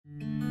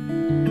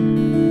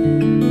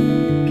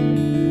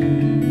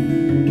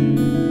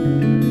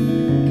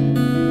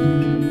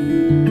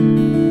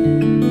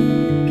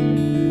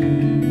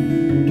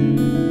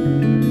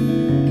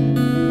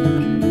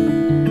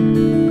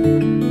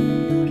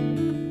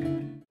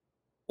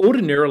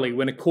Ordinarily,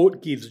 when a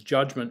court gives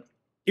judgment,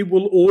 it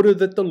will order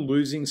that the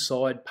losing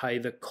side pay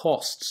the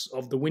costs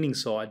of the winning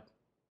side.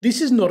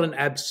 This is not an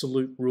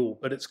absolute rule,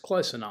 but it's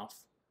close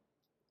enough.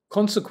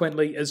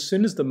 Consequently, as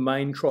soon as the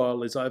main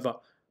trial is over,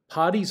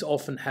 parties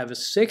often have a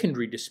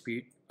secondary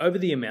dispute over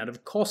the amount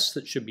of costs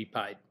that should be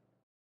paid.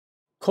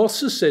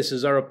 Cost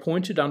assessors are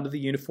appointed under the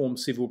Uniform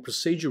Civil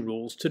Procedure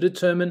Rules to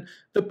determine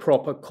the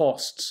proper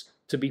costs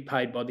to be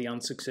paid by the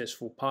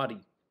unsuccessful party.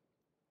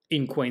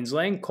 In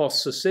Queensland,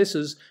 costs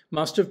assessors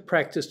must have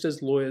practiced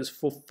as lawyers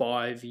for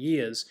 5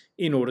 years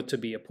in order to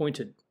be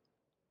appointed.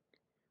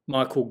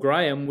 Michael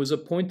Graham was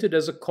appointed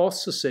as a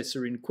costs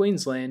assessor in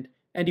Queensland,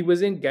 and he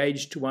was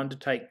engaged to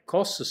undertake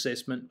costs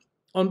assessment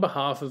on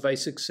behalf of a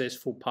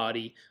successful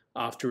party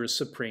after a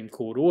Supreme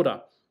Court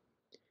order.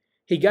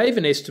 He gave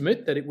an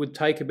estimate that it would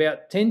take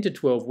about 10 to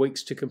 12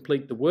 weeks to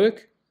complete the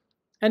work,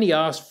 and he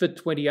asked for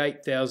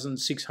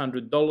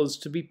 $28,600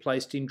 to be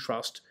placed in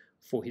trust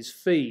for his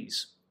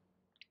fees.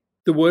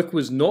 The work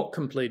was not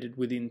completed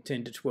within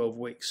 10 to 12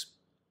 weeks.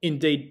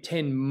 Indeed,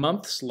 10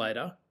 months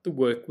later, the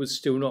work was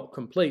still not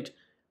complete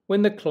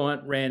when the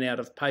client ran out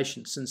of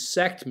patience and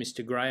sacked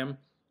Mr. Graham,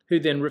 who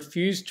then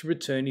refused to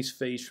return his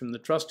fees from the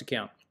trust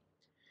account.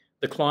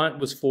 The client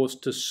was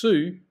forced to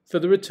sue for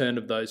the return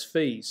of those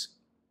fees.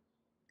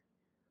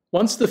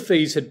 Once the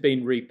fees had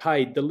been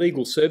repaid, the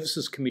Legal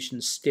Services Commission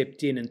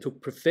stepped in and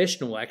took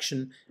professional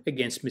action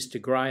against Mr.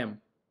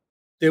 Graham.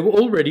 There were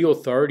already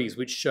authorities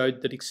which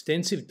showed that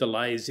extensive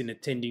delays in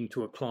attending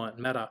to a client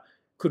matter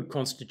could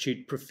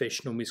constitute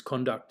professional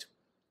misconduct.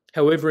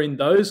 However, in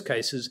those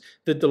cases,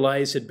 the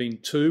delays had been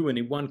 2 and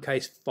in one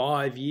case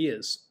 5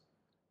 years.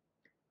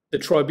 The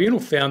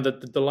tribunal found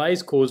that the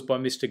delays caused by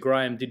Mr.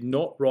 Graham did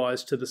not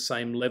rise to the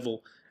same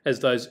level as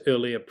those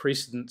earlier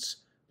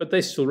precedents, but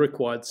they still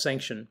required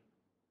sanction.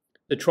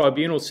 The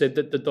tribunal said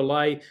that the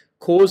delay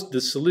caused the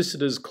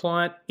solicitor's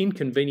client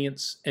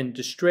inconvenience and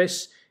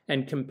distress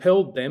and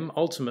compelled them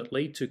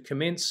ultimately to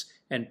commence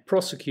and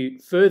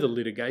prosecute further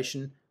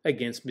litigation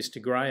against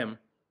Mr. Graham.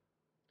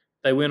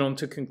 They went on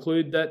to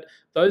conclude that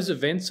those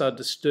events are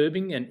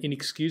disturbing and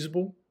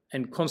inexcusable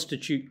and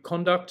constitute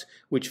conduct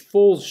which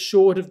falls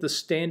short of the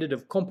standard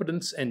of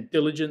competence and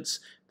diligence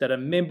that a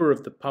member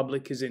of the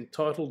public is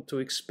entitled to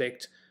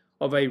expect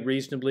of a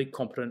reasonably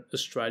competent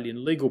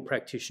Australian legal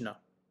practitioner.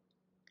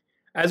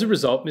 As a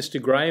result,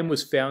 Mr. Graham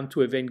was found to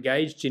have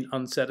engaged in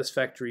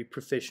unsatisfactory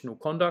professional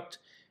conduct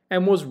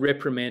and was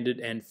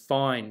reprimanded and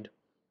fined.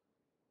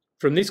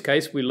 From this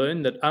case, we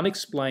learn that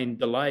unexplained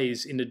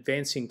delays in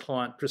advancing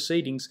client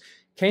proceedings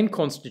can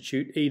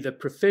constitute either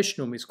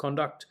professional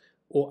misconduct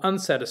or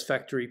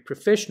unsatisfactory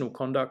professional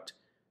conduct,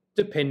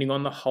 depending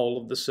on the whole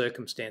of the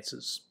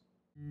circumstances.